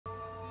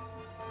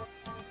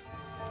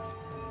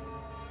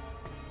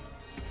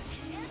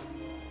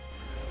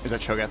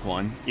Is that Cho'Gath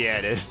 1? Yeah,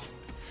 it is.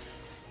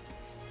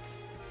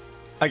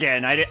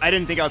 Again, I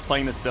didn't think I was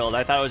playing this build.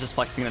 I thought I was just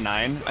flexing the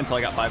 9 until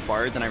I got 5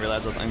 bards and I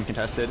realized I was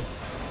uncontested.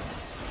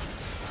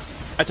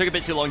 I took a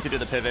bit too long to do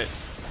the pivot.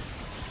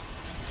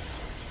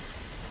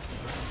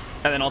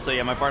 And then also,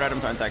 yeah, my bard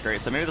items aren't that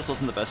great, so maybe this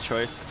wasn't the best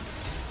choice.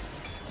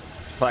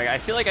 But like, I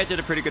feel like I did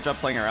a pretty good job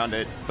playing around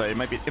it, but it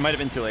might have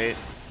been too late.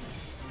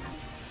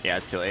 Yeah,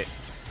 it's too late.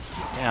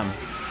 Damn.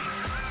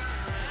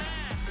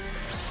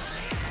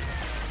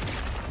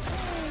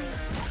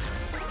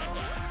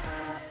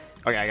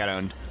 Okay, I got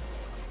owned.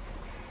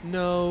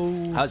 No.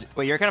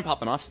 Wait, you're kind of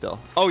popping off still.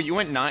 Oh, you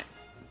went 9.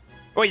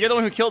 Wait, you're the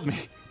one who killed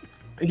me.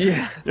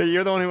 Yeah. Yeah,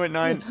 you're the one who went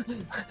 9.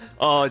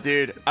 Oh,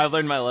 dude, I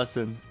learned my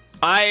lesson.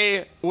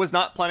 I was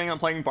not planning on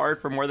playing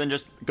Bard for more than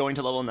just going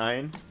to level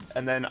 9,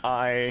 and then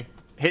I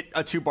hit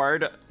a 2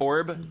 Bard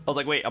orb. I was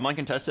like, wait, I'm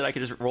uncontested, I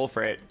could just roll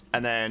for it.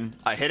 And then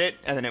I hit it,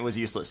 and then it was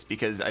useless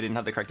because I didn't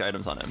have the correct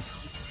items on him.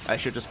 I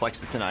should just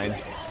flex it to 9.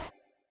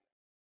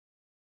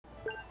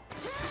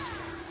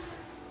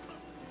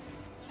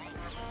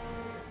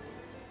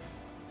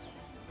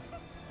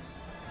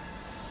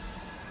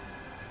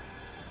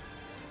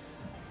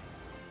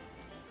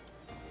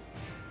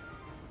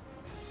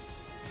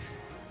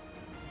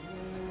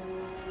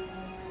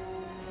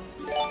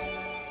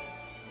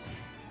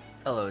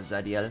 Hello,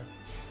 Zadiel.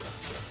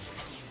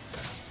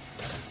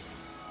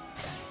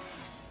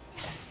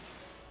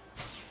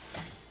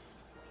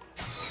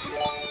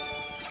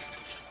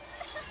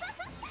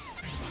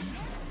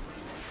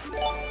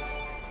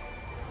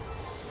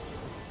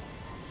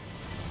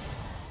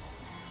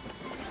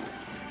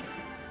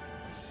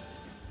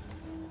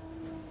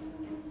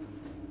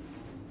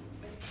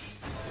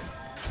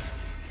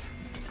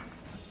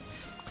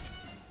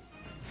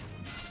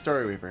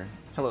 Story Weaver.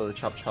 Hello, the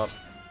Chop Chop.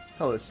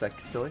 Hello, Sec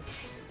Silly.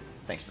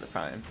 Thanks for the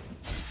prime.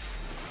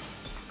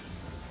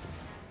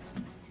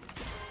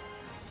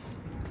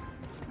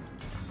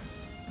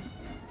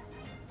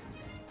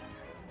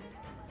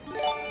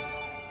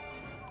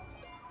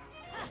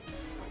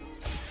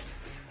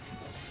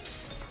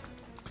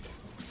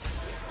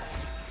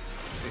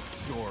 This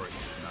story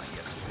is not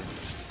yet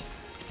finished.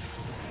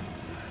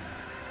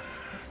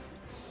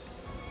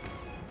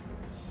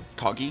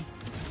 Coggy?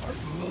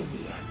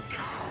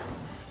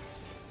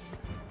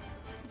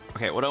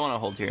 Okay, what do I want to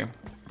hold here?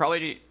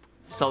 Probably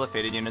sell the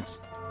faded units,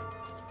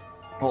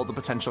 hold the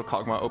potential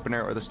Kog'Maw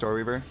opener or the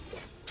Story Weaver.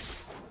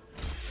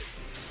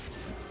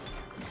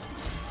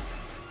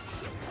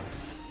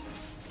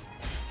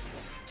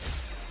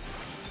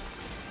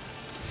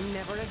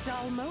 Never a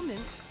dull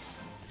moment.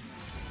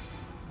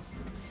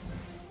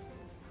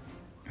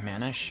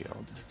 Mana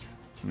Shield.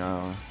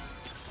 No.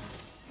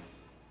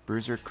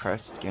 Bruiser,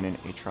 Crest, Ganon,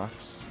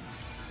 Aatrox.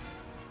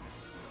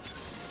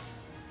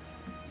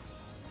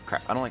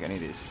 Crap, I don't like any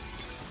of these.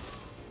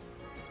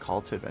 Call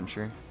to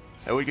Adventure.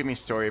 It would give me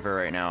Story Weaver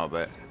right now,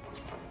 but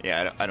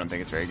yeah, I don't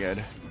think it's very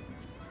good.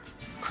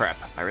 Crap,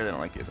 I really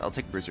don't like these. I'll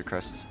take Bruiser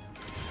Crest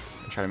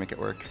and try to make it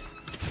work.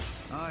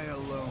 I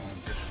alone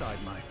decide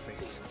my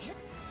fate.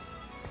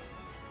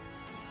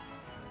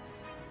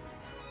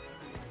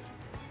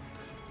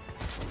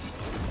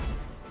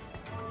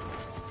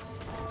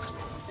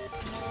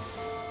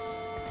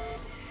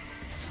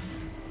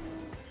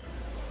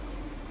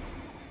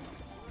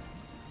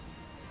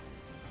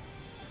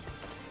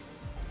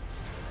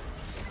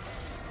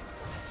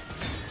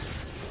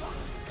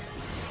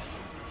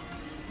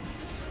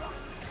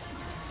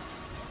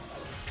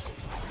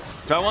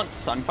 Do I want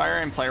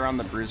Sunfire and play around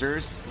the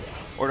Bruisers?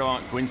 Or do I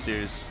want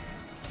Gwynsu's?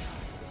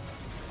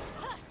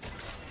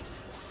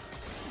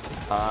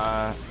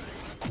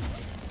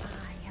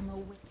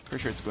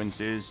 Pretty sure it's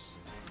Gwynsu's.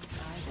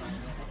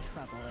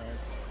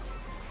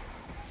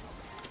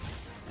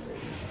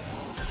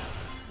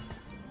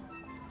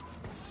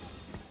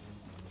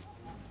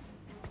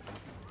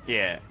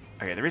 Yeah.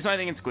 Okay, the reason why I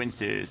think it's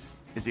Gwynsu's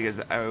is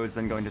because I was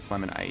then going to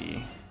summon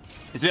IE.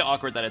 It's a bit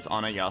awkward that it's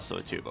on a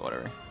Yasuo too, but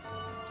whatever.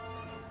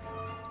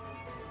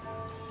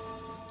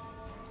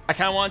 I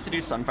kind of wanted to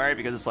do Sunfire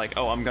because it's like,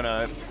 oh, I'm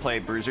gonna play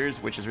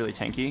Bruisers, which is really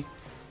tanky.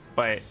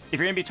 But if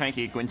you're gonna be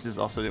tanky, Gwyn's is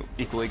also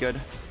equally good.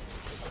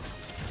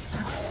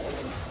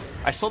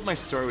 I sold my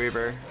Story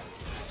Weaver.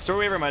 Story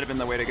Weaver might have been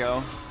the way to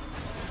go.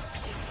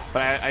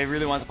 But I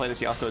really want to play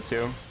this Yasuo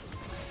too.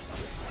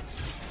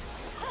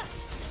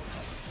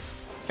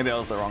 Maybe that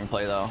was the wrong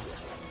play though.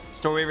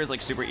 Story Weaver is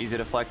like super easy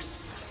to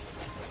flex.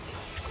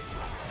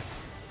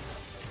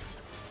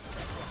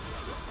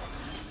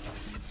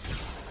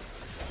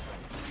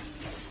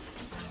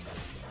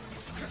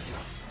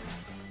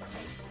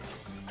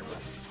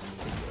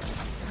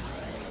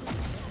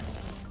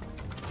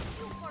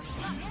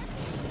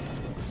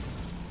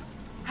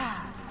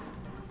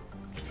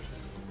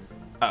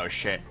 Oh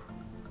shit.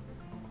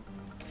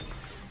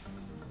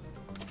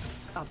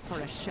 Up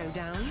for a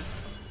showdown?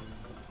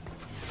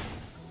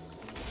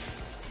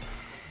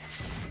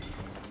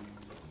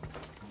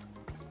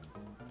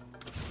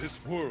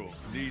 This world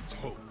needs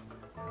hope.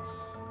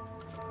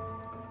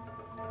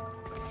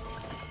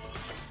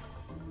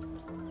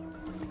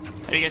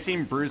 Have you guys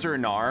seen Bruiser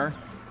Gnar?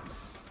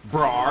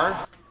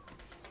 Brar.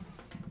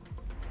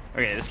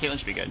 Okay, this Caitlyn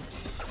should be good.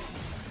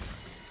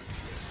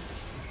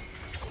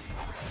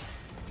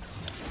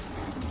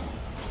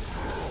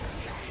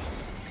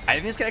 I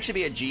think this could actually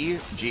be a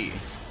GG,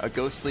 a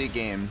ghostly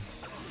game.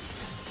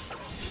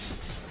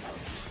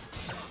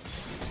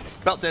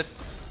 Belt diff.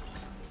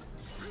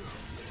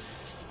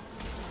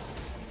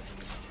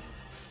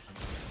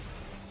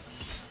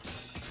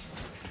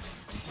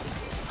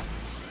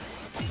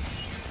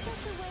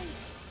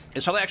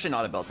 It's probably actually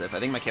not a belt diff. I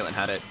think my Caitlyn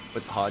had it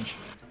with the Hodge.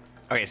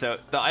 Okay, so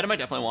the item I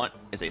definitely want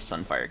is a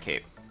Sunfire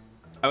Cape.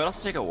 I would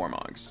also take a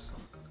Warmogs.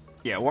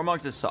 Yeah,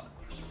 Warmogs is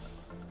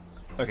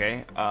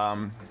okay,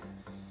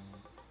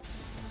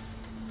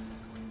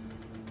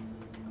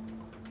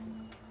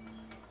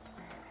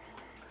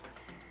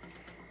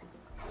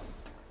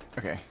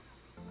 okay.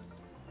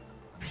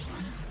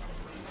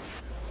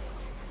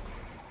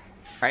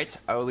 Alright,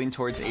 I will lean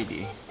towards AD.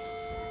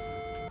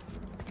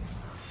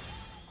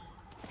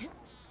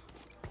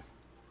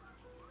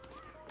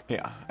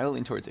 Yeah, I will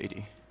lean towards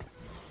AD.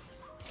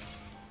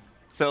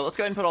 So let's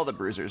go ahead and put all the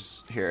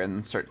bruisers here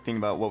and start thinking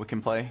about what we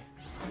can play.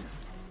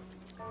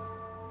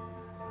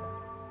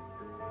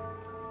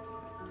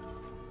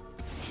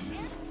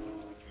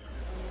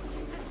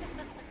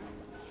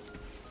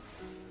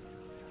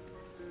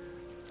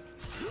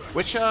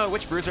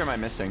 Which bruiser am I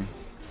missing?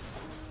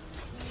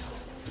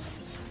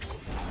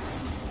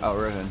 Oh,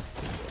 Riven.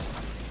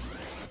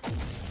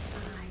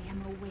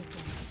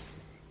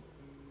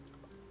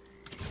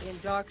 In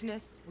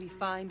darkness, we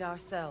find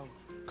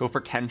ourselves. Go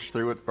for Kench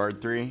 3 with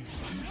Bard 3.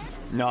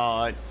 No,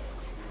 I've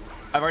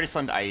already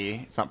summoned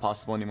IE. It's not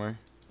possible anymore.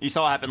 You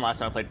saw what happened last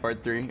time I played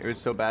Bard 3. It was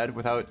so bad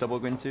without double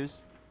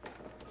Guinsus.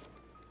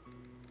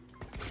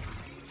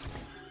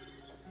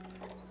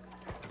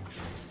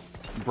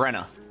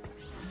 Brenna.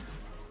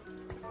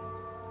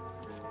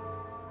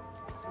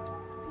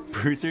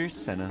 Bruiser,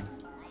 Senna.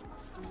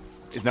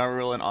 Is not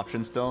really an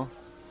option still?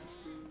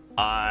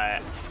 I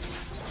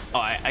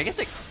guess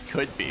it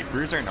could be.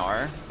 Bruiser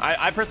Gnar.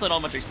 I personally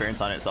don't have much experience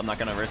on it, so I'm not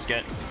going to risk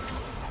it.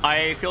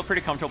 I feel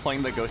pretty comfortable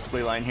playing the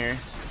Ghostly line here.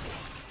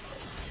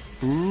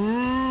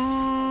 Ooh.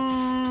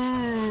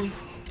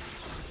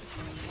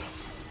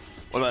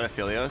 What about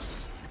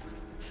Aphelios?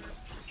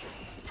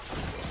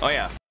 Oh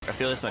yeah,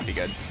 Aphelios might be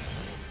good.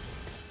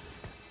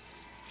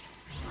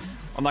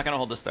 I'm not going to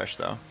hold this Thresh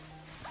though.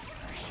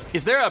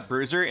 Is there a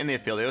Bruiser in the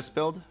Aphelios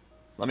build?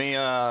 Let me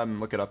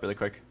look it up really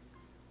quick.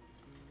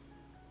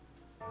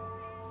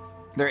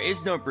 There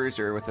is no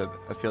Bruiser with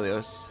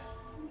Aphelios.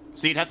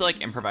 So you'd have to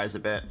like improvise a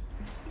bit.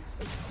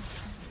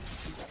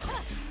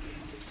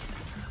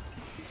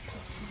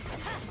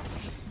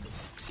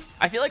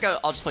 I feel like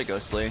I'll just play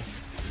Ghostly.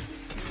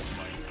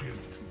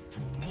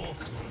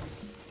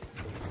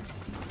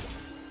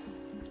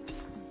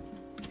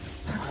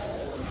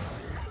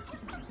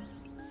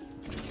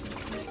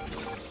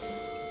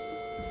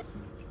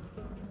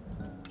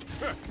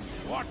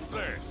 Watch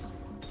this.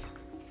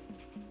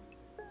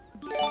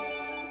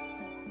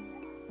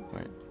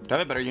 Wait, do I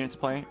have a better unit to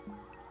play?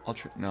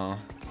 No.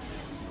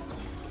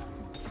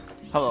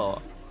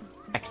 Hello,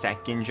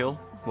 Exact Angel.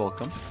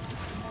 Welcome.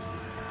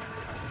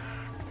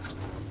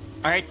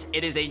 Alright,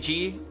 it is a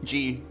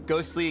GG.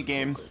 Ghostly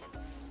game.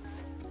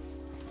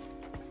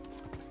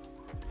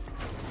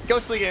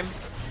 Ghostly game.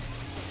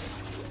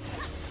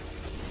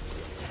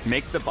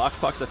 Make the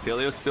BoxBox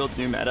Aphelios build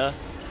new meta.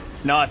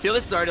 No, Aphelios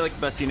is already like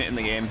the best unit in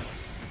the game.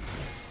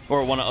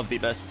 Or one of the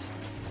best.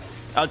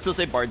 I would still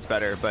say Bard's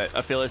better, but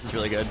Aphelios is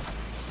really good.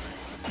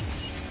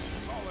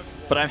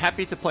 But I'm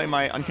happy to play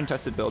my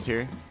uncontested build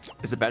here.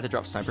 Is it bad to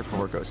drop Sniper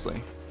for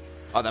Ghostly?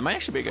 Oh, that might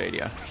actually be a good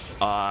idea.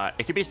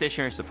 It could be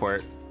stationary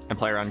support and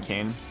play around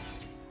Kayn.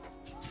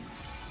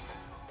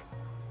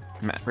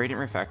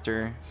 Radiant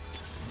Refactor.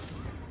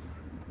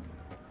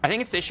 I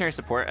think it's stationary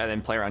support and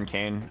then play around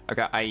Kayn. I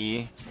got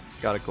IE,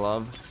 got a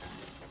glove.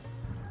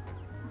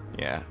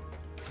 Yeah.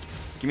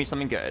 Give me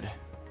something good.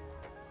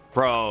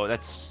 Bro,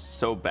 that's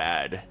so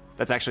bad.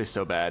 That's actually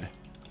so bad.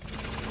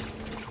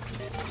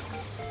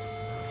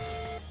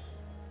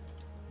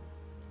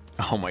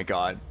 Oh my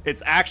god.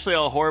 It's actually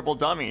a horrible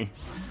dummy.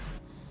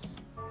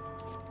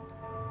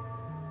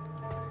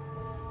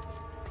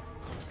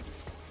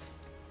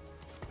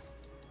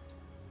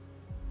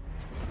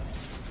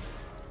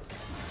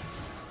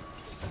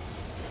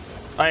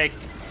 Like,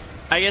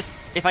 I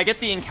guess if I get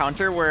the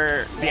encounter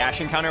where, the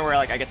Ashe encounter where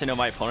like I get to know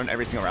my opponent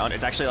every single round,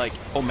 it's actually like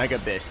Omega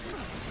Bis.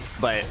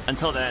 But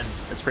until then,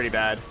 it's pretty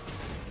bad.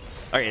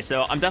 Okay,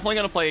 so I'm definitely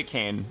gonna play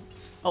Kayn.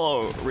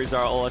 Hello,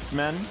 Rizar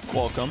Olasman.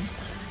 Welcome.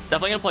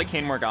 Definitely gonna play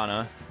Kayn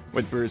Morgana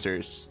with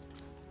Bruisers.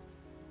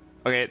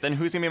 Okay, then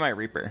who's gonna be my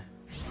Reaper?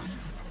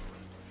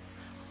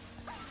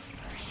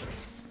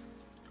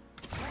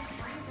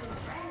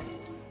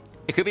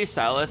 It could be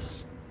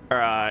Silas, or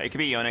it could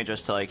be Yone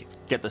just to like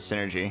get the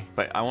synergy,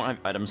 but I won't have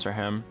items for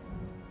him.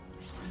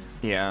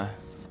 Yeah.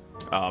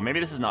 Oh, maybe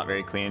this is not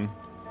very clean.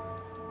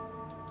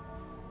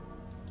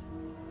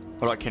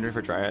 What about Kindred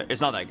for Dryad? It's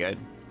not that good.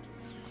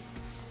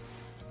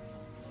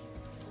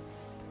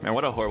 Man,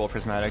 what a horrible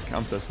prismatic.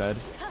 I'm so sad.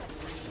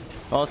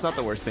 Well, it's not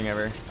the worst thing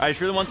ever. I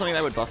just really want something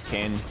that would buff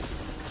Kayn.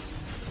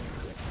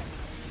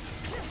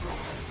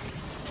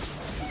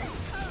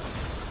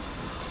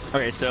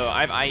 Okay, so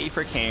I have IE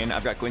for Kayn.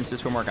 I've got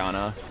Gwynsis for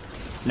Morgana.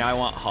 Now I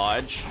want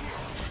Hodge.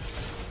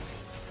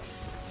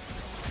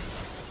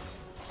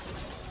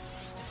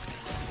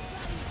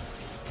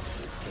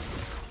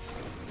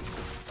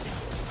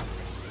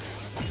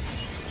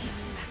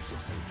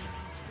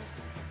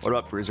 What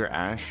about Bruiser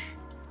Ashe?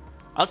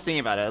 I was thinking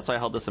about it, that's why I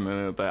held this a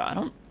Mumu, but I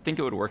don't think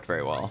it would work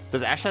very well.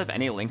 Does Ashe have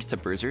any link to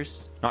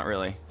Bruisers? Not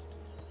really.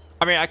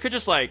 I mean, I could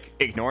just like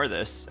ignore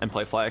this and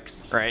play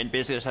Flex, right? And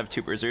basically just have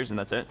 2 Bruisers and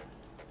that's it.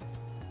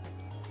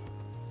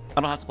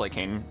 I don't have to play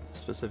Kayn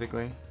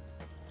specifically.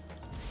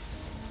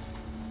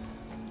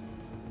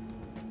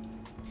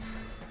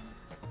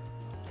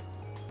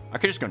 I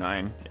could just go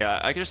 9.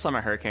 Yeah, I could just summon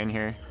a Hurricane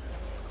here.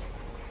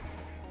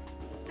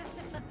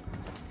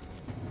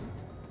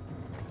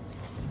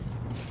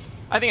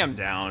 I think I'm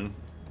down.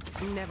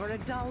 Never a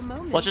dull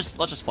moment. Let's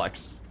just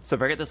flex. So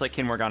if I get this like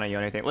Kayn Morgana, you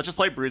anything, let's just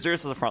play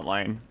Bruisers as a front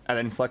line and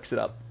then flex it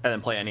up and then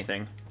play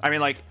anything. I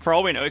mean, like for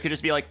all we know, it could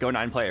just be like go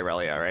 9 play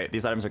Aurelia, right?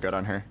 These items are good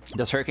on her.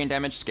 Does Hurricane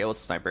damage scale with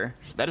Sniper?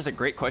 That is a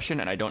great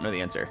question and I don't know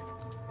the answer.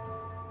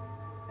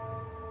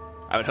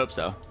 I would hope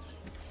so.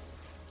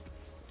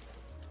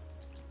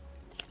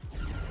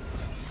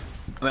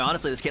 I mean,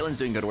 honestly, this Caitlyn's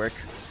doing good work.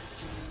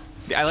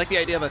 I like the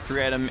idea of a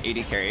 3-item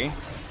AD carry.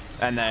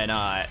 And then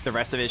the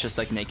rest of it is just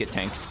like naked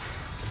tanks.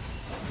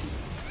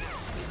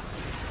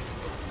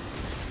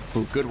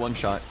 Ooh, good one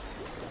shot.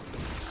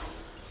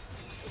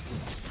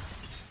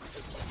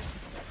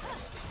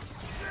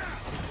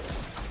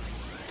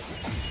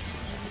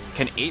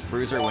 Can 8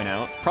 Bruiser win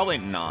out? Probably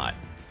not.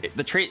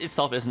 The trait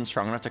itself isn't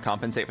strong enough to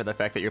compensate for the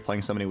fact that you're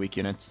playing so many weak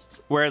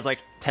units. Whereas like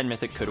 10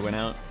 Mythic could win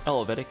out.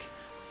 Hello, Vedic.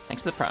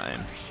 Thanks to the Prime.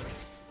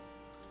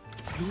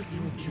 Live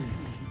your journey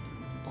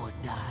or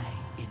die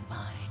in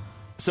mine.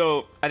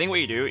 So I think what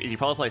you do is you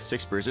probably play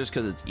 6 Bruisers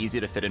because it's easy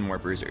to fit in more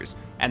Bruisers.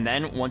 And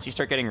then once you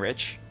start getting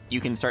rich, you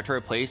can start to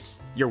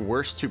replace your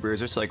worst 2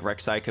 Bruisers, so like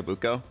Rek'Sai,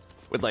 Kabuko,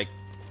 with like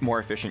more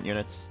efficient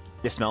units.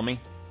 You smell me?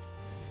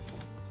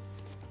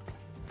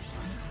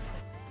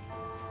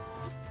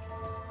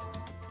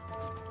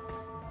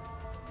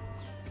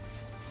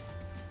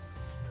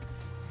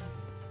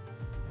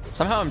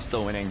 Somehow I'm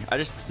still winning. I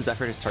just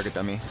Zephyr'd his target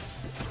dummy.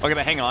 Okay,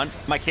 but hang on.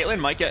 My Caitlyn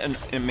might get an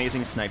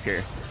amazing snipe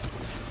here.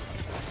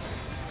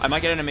 I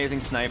might get an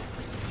amazing snipe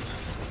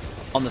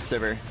on the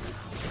Sivir.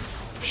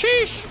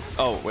 Sheesh!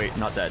 Oh, wait,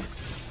 not dead.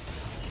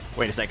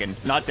 Wait a second.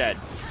 Not dead.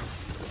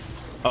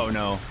 Oh,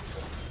 no.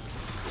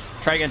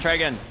 Try again, try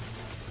again.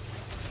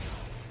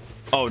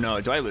 Oh,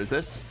 no. Do I lose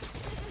this?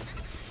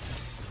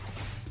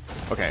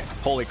 Okay.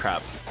 Holy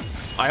crap.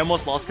 I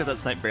almost lost because that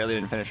snipe barely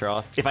didn't finish her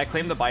off. If I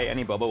claim the buy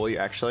any Boba, will you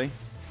actually?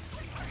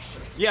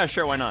 Yeah,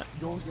 sure, why not?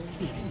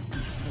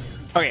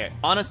 Okay,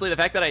 honestly, the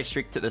fact that I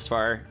streaked it this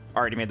far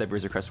already made that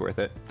Bruiser Crest worth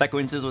it. That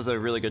Gwynsis was a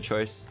really good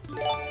choice.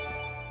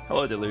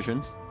 Hello,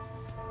 Delusions.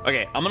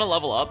 Okay, I'm gonna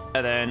level up,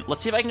 and then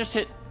let's see if I can just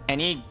hit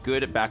any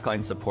good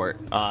backline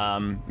support.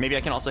 Maybe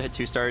I can also hit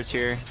 2 stars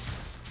here.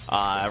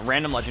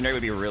 Random Legendary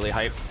would be really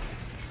hype.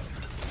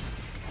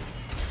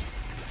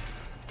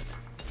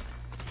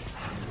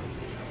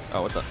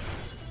 Oh, what the?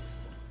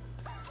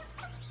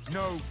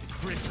 No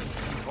prison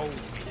can hold me.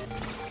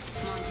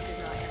 Monsters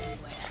are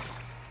everywhere.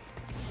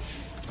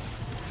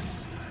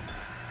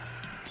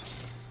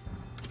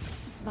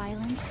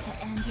 Violence to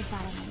end the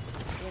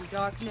violence. In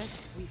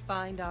darkness, we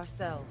find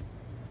ourselves.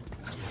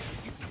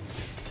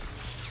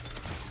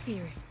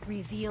 Spirit,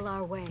 reveal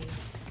our way.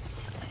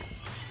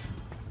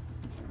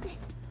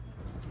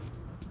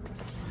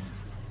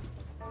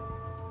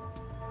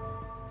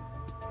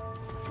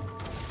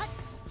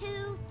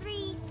 2,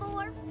 3,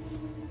 4.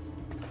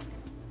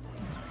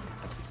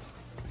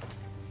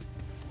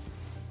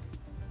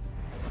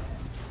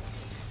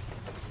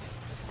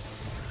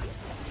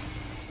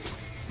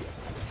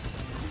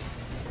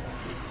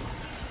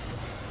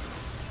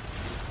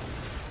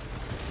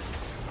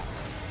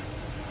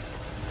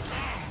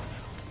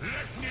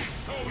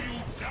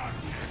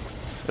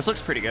 This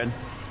looks pretty good.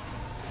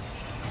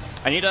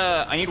 I need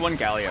 1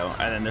 Galio,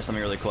 and then there's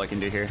something really cool I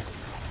can do here.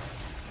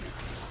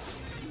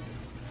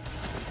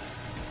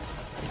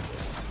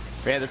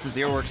 But yeah, this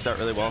Azir works out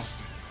really well.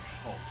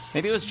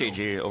 Maybe it was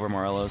JG over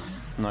Morelos.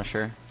 I'm not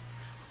sure.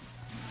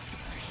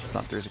 It's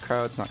not There's a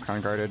Crowd, it's not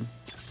Crown Guarded.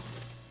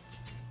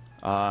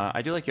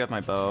 I do like you have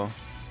my bow.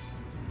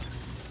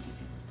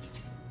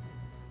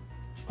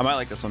 I might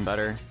like this one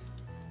better.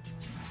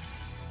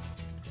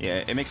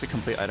 Yeah, it makes a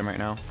complete item right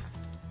now.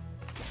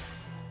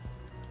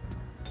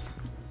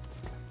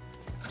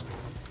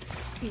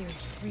 Spirit,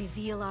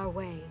 reveal our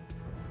way.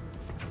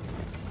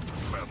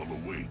 Travel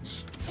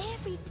awaits.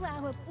 Every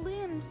flower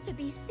blooms to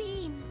be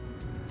seen.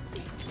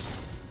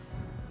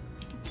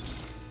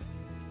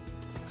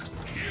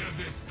 Hear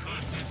this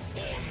cursed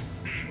form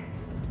sing.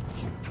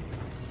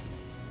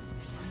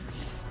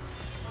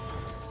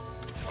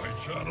 I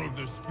channel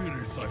the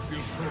spirits I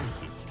feel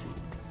closest to.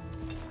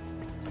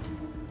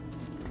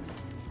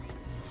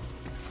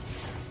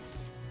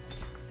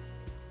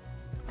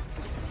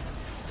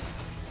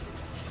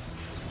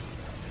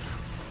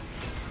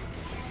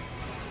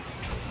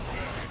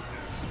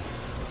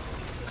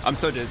 I'm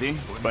so dizzy,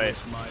 but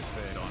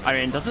I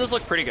mean, doesn't this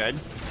look pretty good?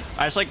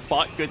 I just like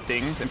bought good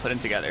things and put them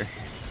together.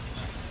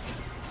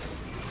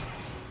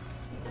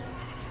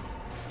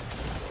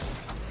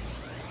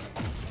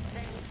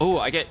 Oh,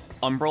 I get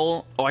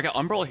Umbral. Oh, I got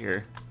Umbral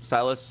here.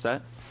 Silas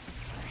set.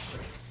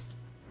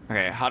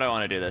 Okay, how do I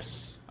want to do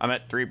this? I'm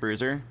at 3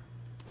 Bruiser.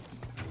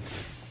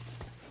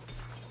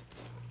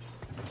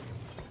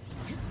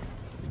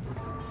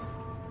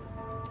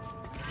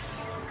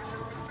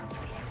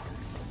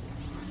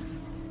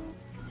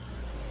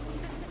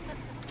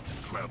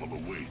 Travel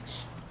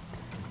awaits.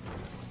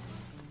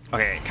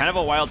 Okay, kind of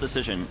a wild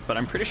decision, but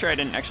I'm pretty sure I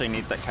didn't actually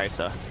need that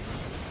Kaisa.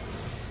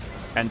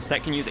 And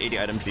Set can use 80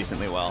 items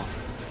decently well.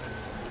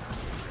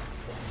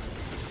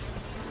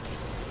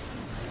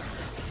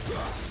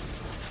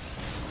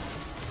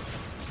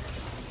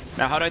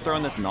 Now, how do I throw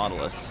in this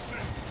Nautilus?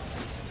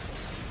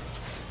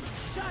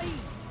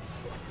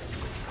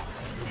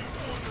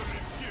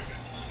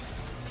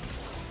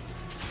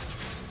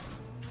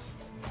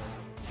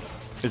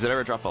 Does it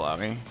ever drop allow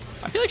me?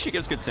 I feel like she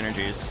gives good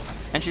synergies.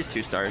 And she's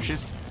 2 stars.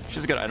 She's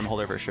a good item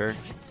holder for sure.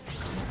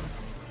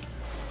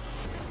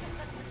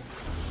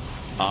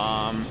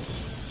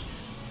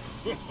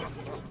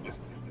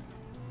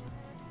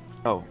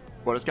 Oh,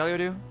 what does Galio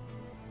do?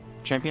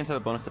 Champions have a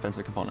bonus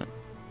defensive component.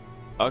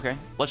 Okay,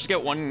 let's just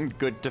get one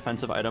good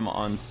defensive item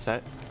on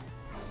Set.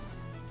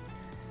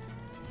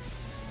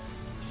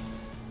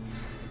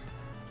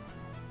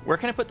 Where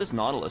can I put this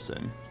Nautilus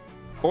in?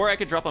 Or I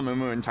could drop a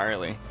Mumu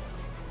entirely.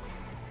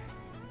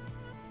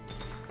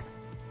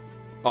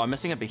 Oh, I'm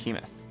missing a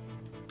Behemoth.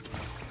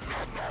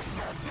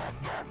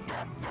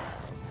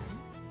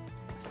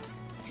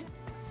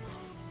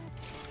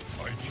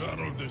 I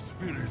channel the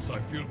spirits I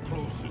feel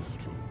closest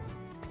to.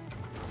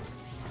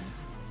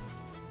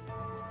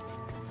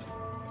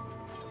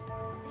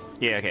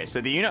 Yeah, okay, so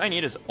the unit I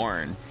need is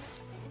Ornn.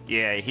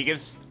 Yeah, he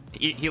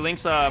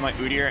links my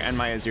Udyr and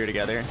my Azir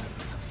together.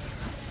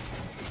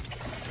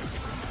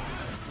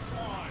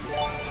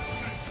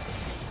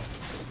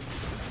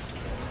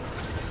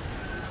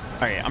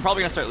 Okay, I'm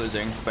probably gonna start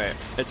losing, but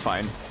it's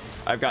fine.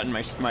 I've gotten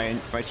my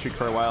streak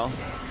for a while.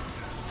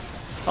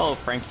 Hello,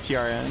 Frank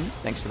TRN.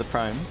 Thanks for the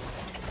prime.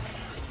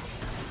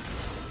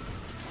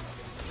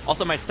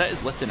 Also, my Set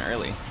is lifting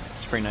early.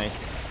 It's pretty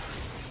nice.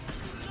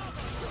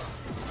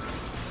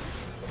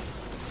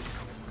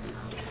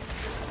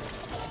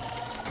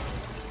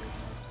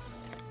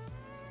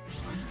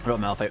 What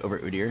about Malphite over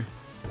Udyr?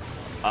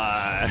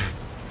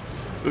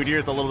 Udyr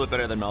is a little bit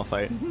better than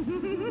Malphite.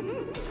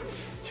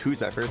 2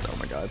 Zephrs? Oh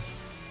my god.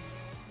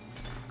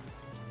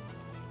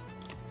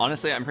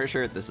 Honestly, I'm pretty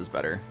sure this is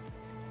better.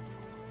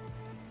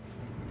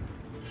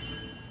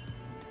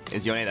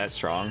 Is Yone that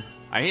strong?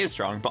 I mean, he is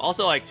strong, but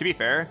also, like, to be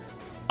fair,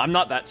 I'm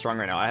not that strong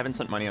right now. I haven't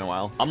spent money in a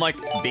while. I'm, like,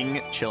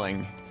 Bing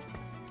chilling.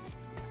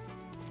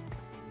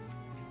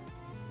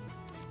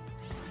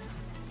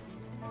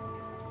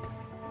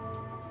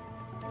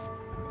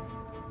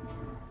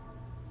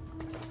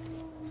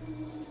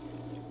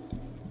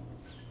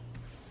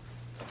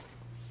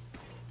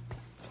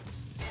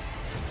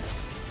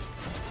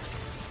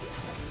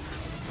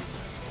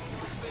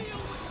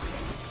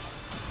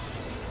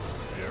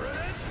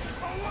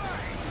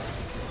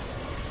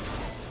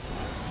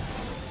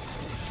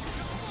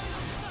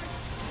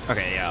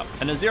 Okay, yeah.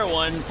 And a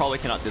 0-1 probably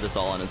cannot do this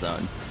all on his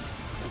own.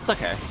 It's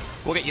okay.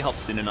 We'll get you help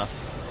soon enough.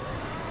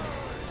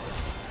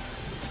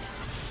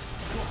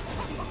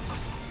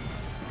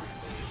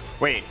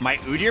 Wait, my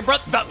Udyr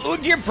the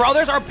Udyr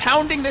brothers are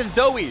pounding this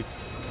Zoe!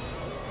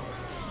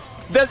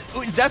 The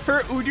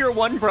Zephyr Udyr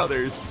 1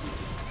 brothers!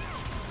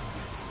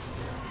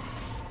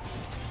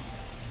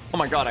 Oh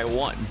my god, I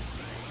won.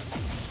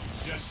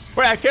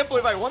 Wait, I can't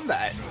believe I won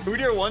that!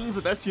 Udyr 1's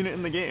the best unit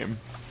in the game.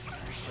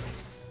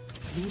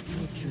 Live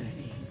your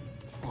journey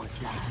or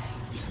die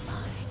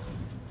mine.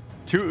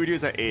 2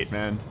 Udyrs at 8,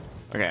 man.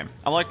 Okay,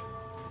 I'm like,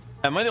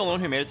 am I the only one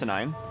who made it to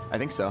 9? I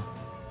think so.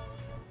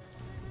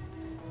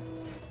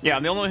 Yeah,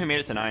 I'm the only one who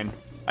made it to 9.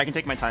 I can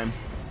take my time.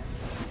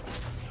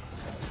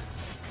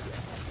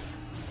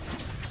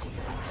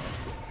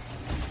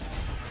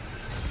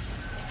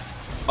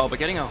 Oh, but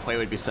getting a Hui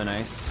would be so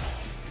nice.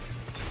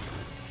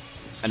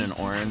 And an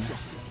Ornn.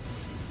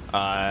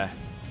 I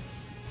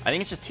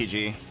think it's just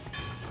TG.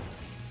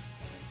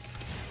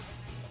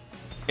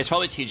 It's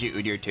probably TG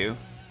Udyr too,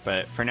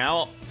 but for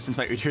now, since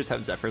my Udyrs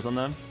have Zephrs on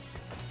them,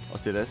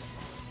 let's do this.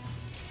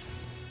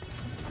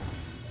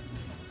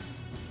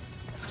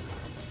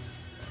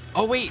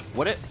 Oh wait,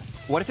 what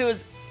if it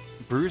was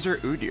Bruiser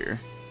Udyr?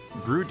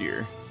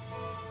 Bruiser.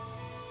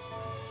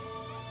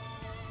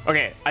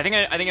 Okay, I think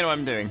I know what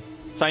I'm doing.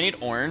 So I need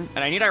Ornn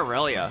and I need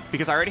Irelia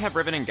because I already have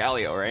Riven and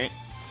Galio, right?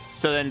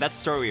 So then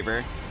that's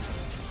Storeweaver.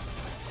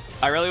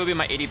 Irelia will be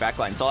my 80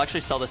 backline, so I'll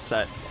actually sell this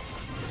set.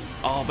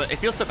 Oh, but it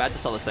feels so bad to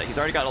sell this set. He's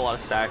already got a lot of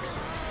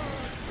stacks.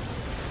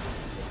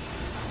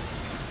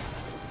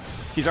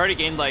 He's already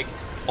gained, like,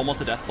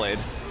 almost a Deathblade.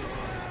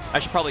 I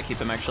should probably keep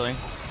him, actually.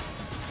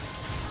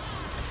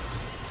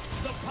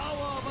 The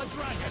power of a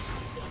dragon.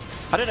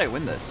 How did I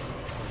win this?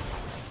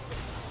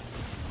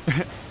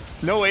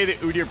 No way the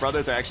Udyr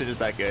brothers are actually just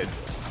that good.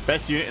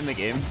 Best unit in the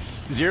game.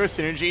 Zero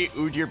synergy,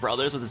 Udyr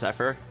brothers with a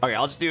Zephyr. Okay,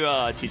 I'll just do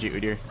TG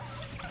Udyr.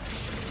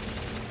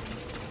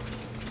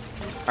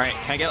 Alright,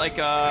 can I get like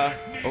oh.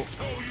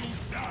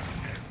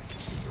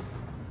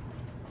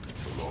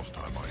 The last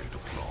time I ate a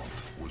plant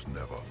was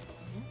never.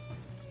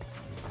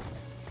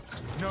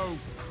 No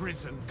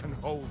prison can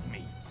hold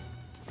me.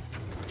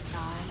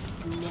 I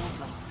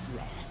never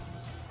rest.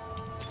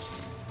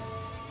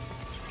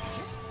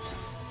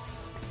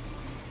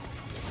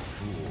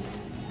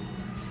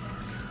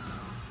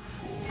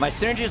 My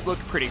synergies look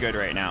pretty good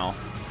right now,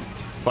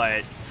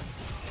 but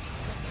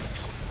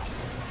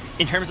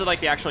in terms of like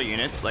the actual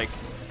units, like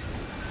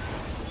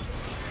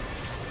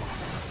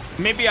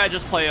maybe I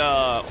just play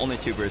only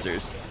 2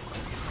 Bruisers.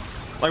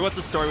 Like, what's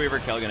the Story Weaver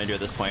kill gonna do at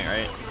this point,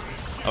 right?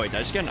 Oh wait, did I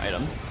just get an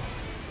item?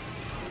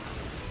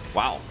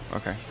 Wow.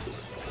 Okay.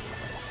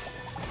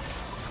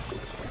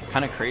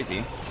 Kind of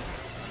crazy.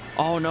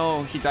 Oh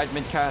no, he died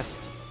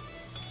mid-cast.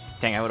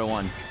 Dang, I would have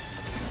won.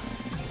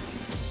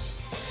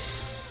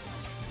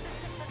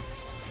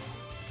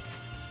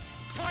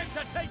 Time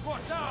to take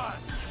what's ours.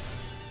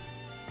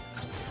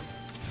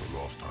 The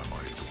last time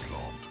I ate a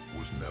plant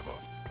was never.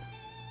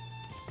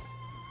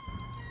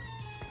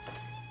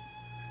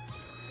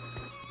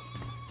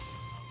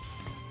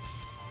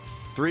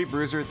 Three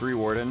Bruiser, 3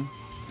 Warden.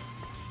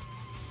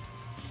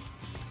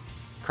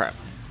 Crap.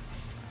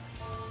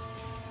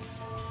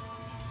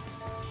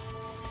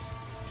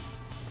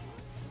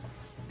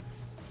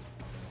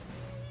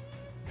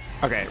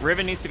 Okay,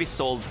 Riven needs to be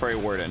sold for a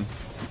Warden.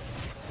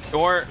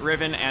 Or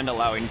Riven and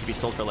allowing to be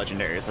sold for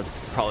legendaries. That's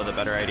probably the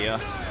better idea.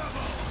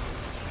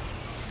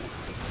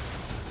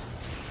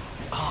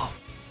 Oh,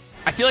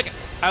 I feel like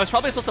I was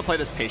probably supposed to play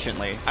this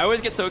patiently. I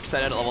always get so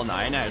excited at level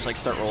 9 and I just like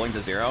start rolling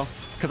to 0.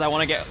 Because I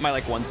want to get my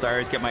like 1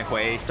 stars, get my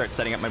Hui, start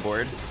setting up my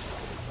board.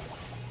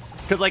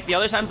 Because like the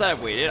other times that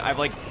I've waited, I've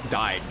like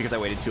died because I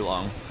waited too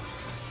long.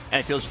 And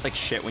it feels like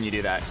shit when you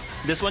do that.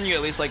 This one you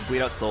at least like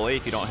bleed out slowly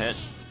if you don't hit.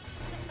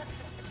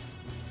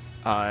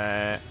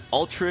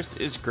 Altruist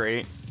is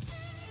great.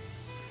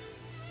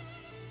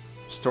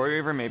 Story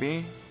Weaver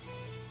maybe.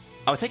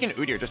 I would take an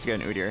Udyr just to get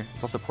an Udyr.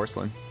 It's also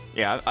Porcelain.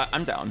 Yeah,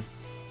 I'm down.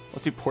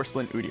 Let's do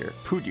Porcelain Udyr.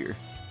 Pudyr.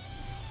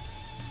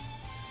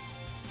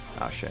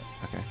 Oh shit.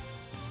 Okay.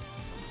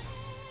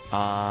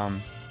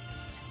 I'm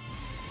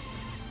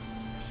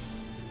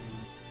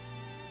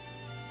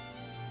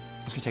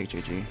just gonna take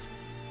JG.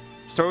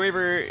 Story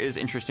Weaver is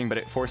interesting, but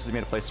it forces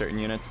me to play certain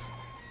units.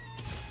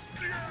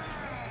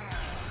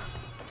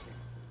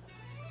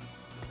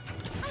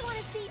 I want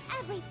to see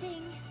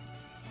everything.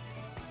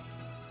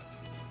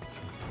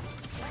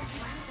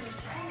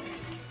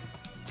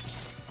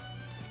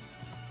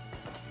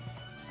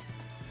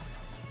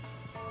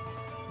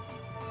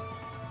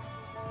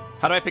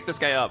 How do I pick this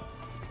guy up?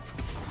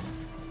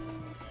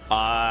 Do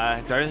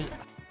I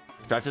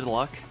have to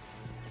lock?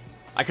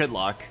 I could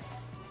lock.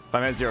 If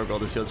I'm at 0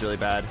 gold, this feels really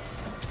bad.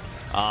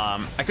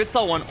 I could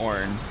sell 1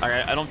 Ornn.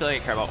 I don't feel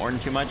like I care about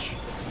Ornn too much.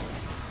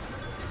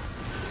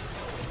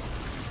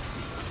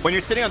 When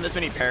you're sitting on this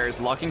many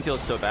pairs, locking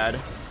feels so bad.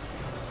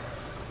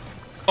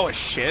 Oh, a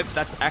Shiv?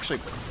 That's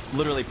actually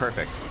literally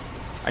perfect.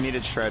 I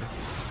needed Shred.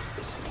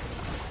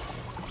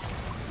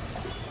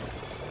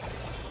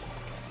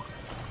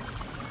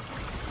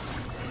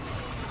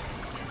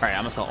 Alright,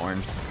 I'm gonna sell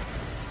Ornn.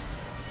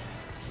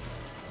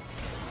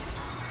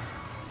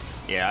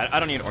 Yeah, I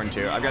don't need Ornn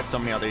too. I've got so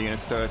many other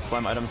units to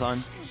slam items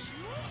on.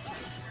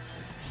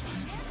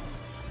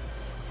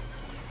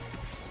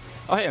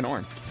 Oh, hey, an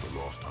Ornn. The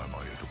last time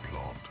I ate a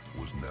plant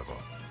was never.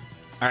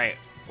 Alright,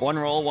 1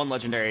 roll, 1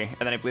 legendary, and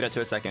then I bleed out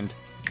to a second.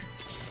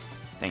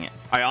 Dang it.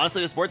 Alright,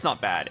 honestly, this board's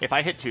not bad. If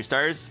I hit 2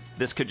 stars,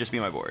 this could just be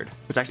my board.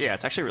 It's actually, yeah,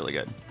 it's actually really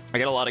good. I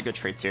get a lot of good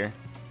traits here.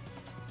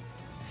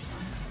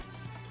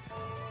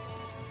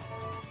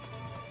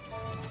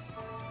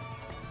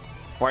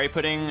 Why are you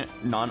putting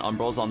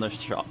non-umbrals on the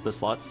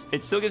slots?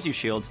 It still gives you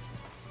shield,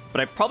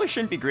 but I probably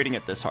shouldn't be greeting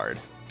it this hard.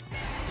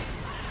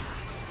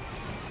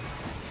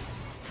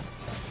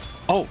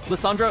 Oh,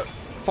 Lissandra,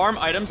 farm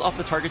items off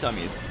the target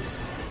dummies.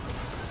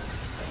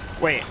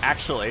 Wait,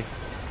 actually.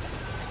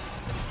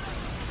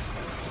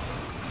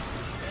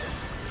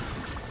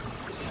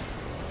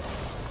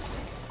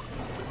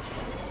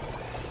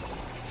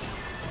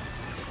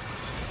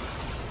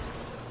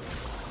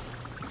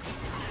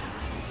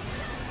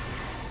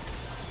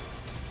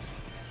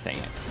 Dang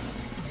it.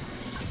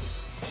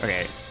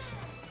 Okay.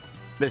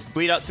 This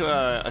bleed out to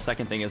a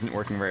second thing isn't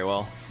working very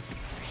well.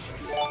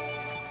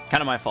 Kind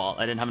of my fault.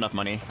 I didn't have enough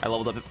money. I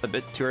leveled up a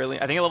bit too early.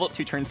 I think I leveled up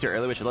 2 turns too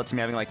early, which led to me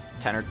having like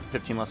 10 or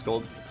 15 less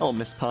gold. A little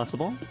missed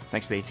possible.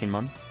 Thanks to the 18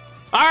 months.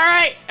 All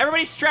right,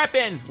 everybody strap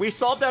in. We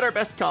solved out our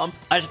best comp.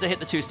 I just have to hit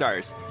the 2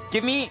 stars.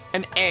 Give me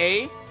an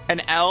A, an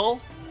L,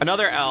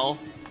 another L,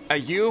 a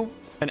U,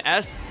 an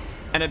S,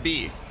 and a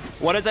B.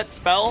 What does that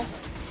spell?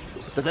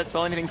 Does that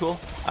spell anything cool?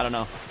 I don't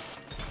know.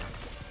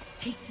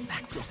 Take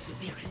back your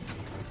spirit.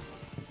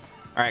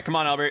 All right, come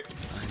on, Albert.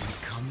 I'm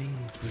coming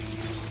for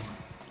you.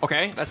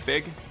 Okay, that's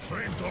big.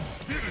 Strength of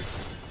spirit.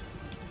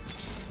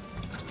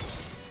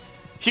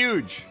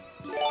 Huge.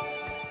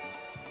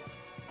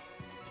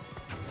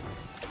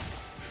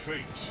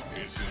 Fate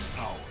is in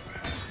our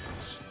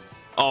hands.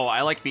 Oh,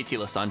 I like BT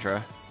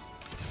Lysandra.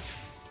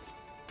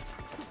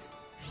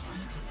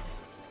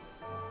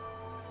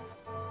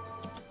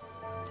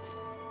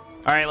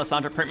 All right,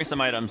 Lysandra, print me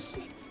some items.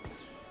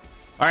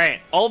 All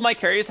right, all of my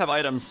carries have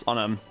items on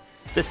them.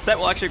 This set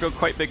will actually go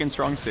quite big and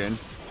strong soon.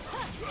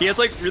 He has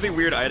like really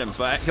weird items,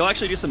 but he'll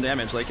actually do some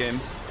damage late game.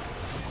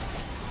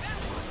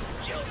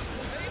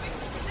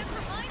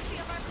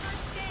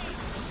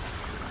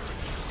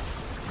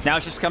 Now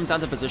it just comes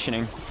down to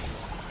positioning.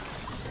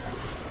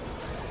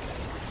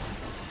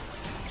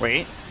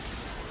 Wait.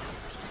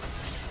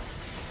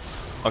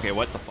 Okay,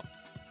 what the fuck?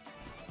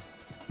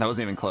 That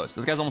wasn't even close.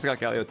 This guy's almost got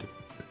Galio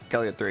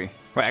 3.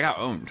 Wait, I got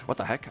owned. What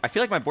the heck? I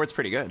feel like my board's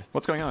pretty good.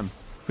 What's going on?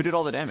 Who did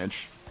all the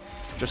damage?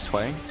 Just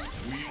playing?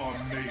 We are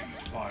made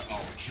by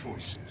our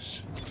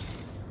choices.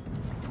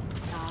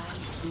 I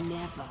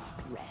never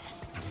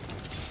rest.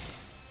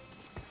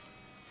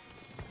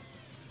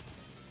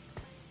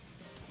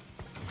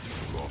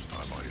 The last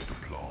time I hit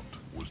a plant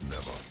was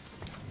never.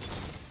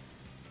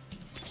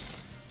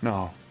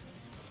 No.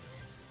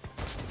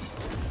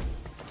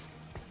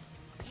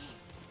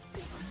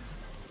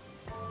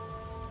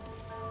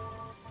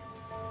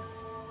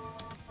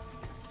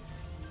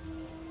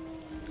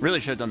 Really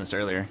should have done this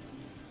earlier.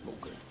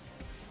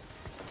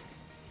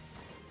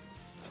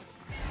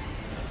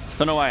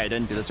 Don't know why I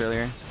didn't do this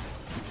earlier.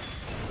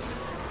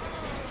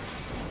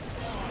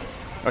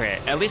 Okay,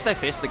 at least I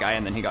faced the guy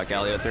and then he got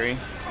Galio 3.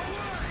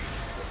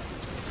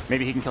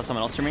 Maybe he can kill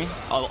someone else for me.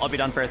 I'll be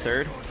done for a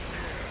third.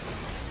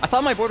 I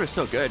thought my board was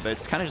so good, but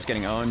it's kind of just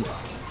getting owned.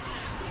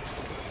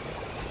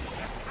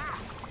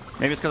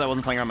 Maybe it's because I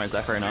wasn't playing around my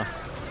Zephyr enough.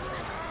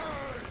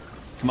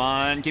 Come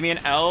on, give me an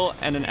L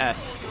and an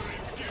S.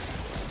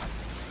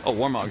 Oh,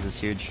 Warmogs is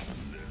huge.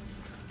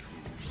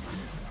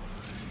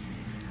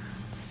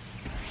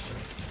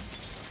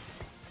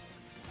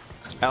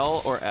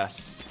 L or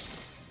S?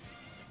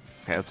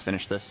 Okay, let's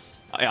finish this.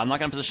 Yeah, I'm not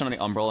going to position on the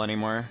Umbral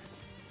anymore.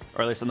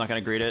 Or at least I'm not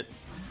going to greet it.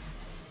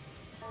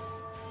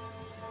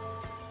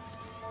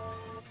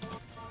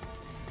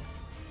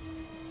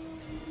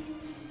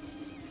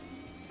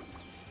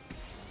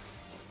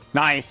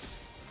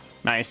 Nice.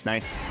 Nice,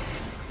 nice.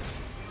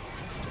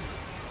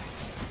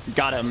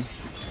 Got him.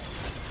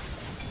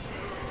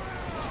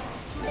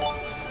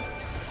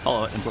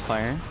 Hello,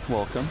 Amplifier.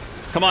 Welcome.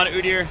 Come on,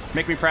 Udyr.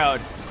 Make me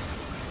proud.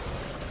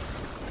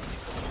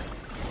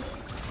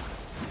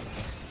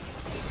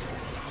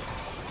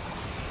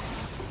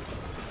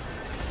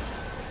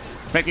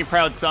 Make me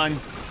proud, son.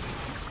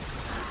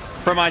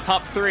 For my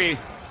top 3.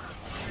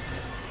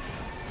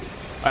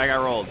 I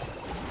got rolled.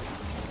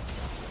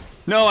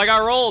 No, I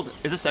got rolled.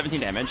 Is this 17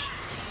 damage?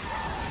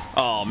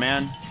 Oh,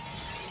 man.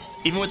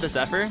 Even with the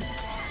Zephyr?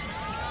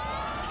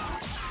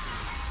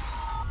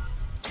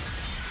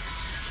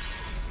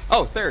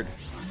 Oh, third.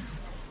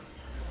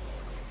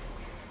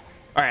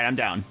 All right, I'm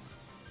down.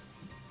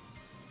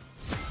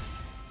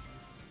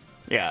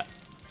 Yeah.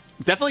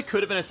 Definitely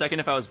could have been a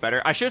second if I was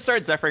better. I should have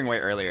started Zephyring way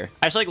earlier.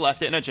 I just like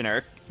left it in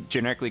a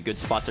generically good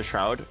spot to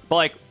Shroud. But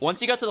like, once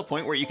you got to the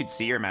point where you could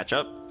see your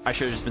matchup, I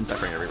should have just been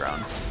Zephyring every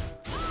round.